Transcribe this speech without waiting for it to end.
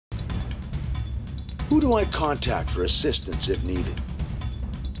Who do I contact for assistance if needed?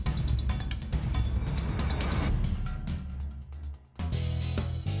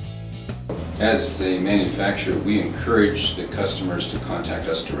 As the manufacturer, we encourage the customers to contact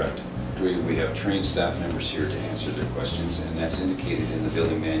us direct. We have trained staff members here to answer their questions, and that's indicated in the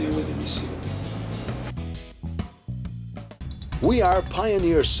billing manual when you receive it. We are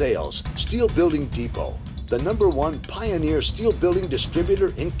Pioneer Sales, Steel Building Depot, the #1 Pioneer steel building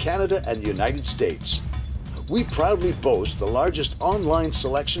distributor in Canada and the United States. We proudly boast the largest online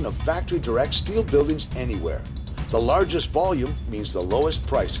selection of factory direct steel buildings anywhere. The largest volume means the lowest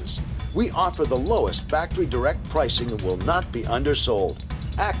prices. We offer the lowest factory direct pricing and will not be undersold.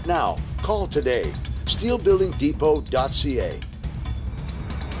 Act now. Call today. steelbuildingdepot.ca.